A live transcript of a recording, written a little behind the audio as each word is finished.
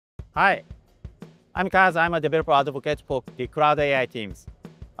Hi, I'm Kaz. I'm a developer advocate for the cloud AI teams.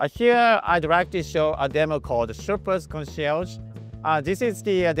 Here, I'd like to show a demo called Surplus Concierge. This is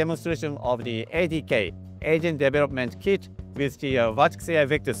the demonstration of the ADK, Agent Development Kit, with the Vertex AI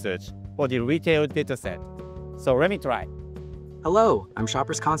Vector Search for the retail dataset. So let me try. Hello, I'm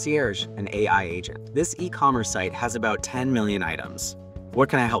Shopper's Concierge, an AI agent. This e-commerce site has about 10 million items. What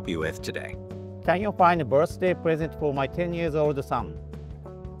can I help you with today? Can you find a birthday present for my 10-year-old son?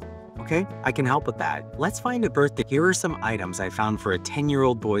 Okay, I can help with that. Let's find a birthday. Here are some items I found for a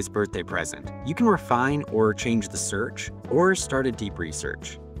 10-year-old boy's birthday present. You can refine or change the search, or start a deep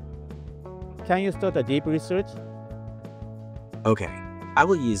research. Can you start a deep research? Okay, I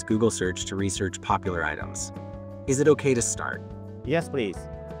will use Google Search to research popular items. Is it okay to start? Yes, please.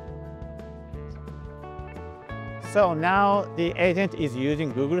 So now the agent is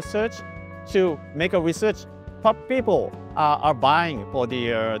using Google Search to make a research what people are buying for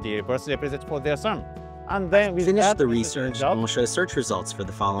the birthday present for their son. And then we finish the research and we'll show search results for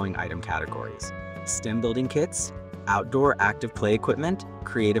the following item categories: STEM building kits, outdoor active play equipment,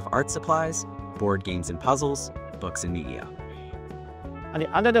 creative art supplies, board games and puzzles, books and media. And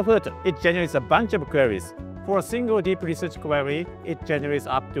under the hood, it generates a bunch of queries. For a single deep research query, it generates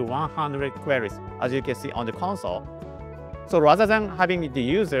up to 100 queries, as you can see on the console. So rather than having the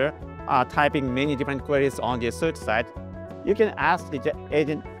user typing many different queries on the search site, you can ask the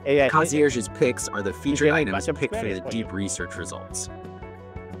agent AI. Concierge's picks are the featured items picked for the deep research results.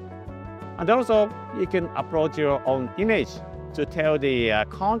 And also, you can upload your own image to tell the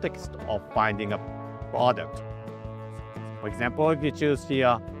context of finding a product. For example, if you choose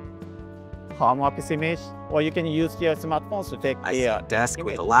the home office image, or you can use your smartphones to take a desk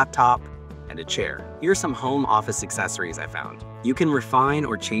image with a laptop and a chair. Here are some home office accessories I found. You can refine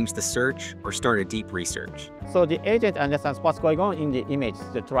or change the search or start a deep research. So the agent understands what's going on in the image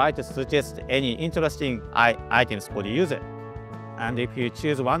to try to suggest any interesting items for the user. And if you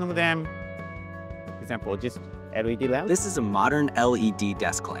choose one of them, for example, this LED lamp. This is a modern LED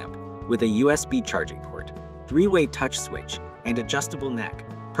desk lamp with a USB charging port, 3-way touch switch, and adjustable neck.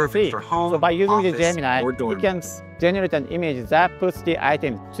 Perfect for home, so by using office, the Gemini, or dorm. You can generate an image that puts the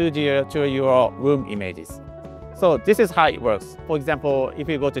item to your room images. So this is how it works. For example, if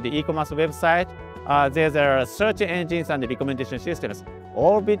you go to the e-commerce website, there's a search engines and the recommendation systems,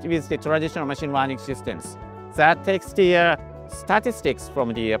 all built with the traditional machine learning systems that takes the statistics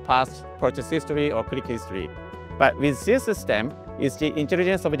from the past purchase history or click history. But with this system, it's the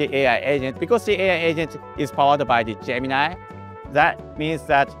intelligence of the AI agent. Because the AI agent is powered by the Gemini, that means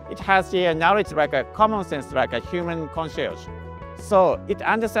that it has the knowledge like a common sense, like a human concierge. So it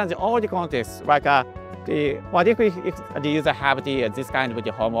understands all the context, like what if the user have this kind of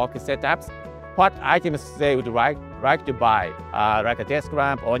the home office setups, what items they would like to buy, like a desk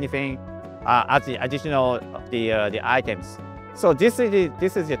lamp or anything, as the additional the items. So this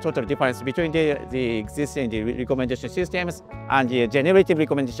is the total difference between the existing recommendation systems and the generative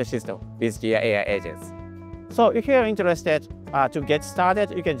recommendation system with the AI agents. So if you're interested to get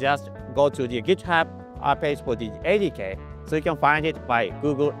started, you can just go to the GitHub page for the ADK. So you can find it by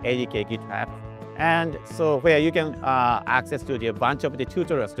Google ADK GitHub. And so where you can access to the bunch of the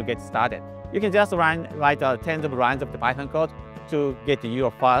tutorials to get started. You can just write tens of lines of the Python code to get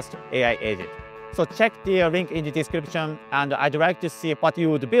your first AI agent. So check the link in the description, and I'd like to see what you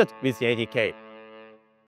would build with the ADK.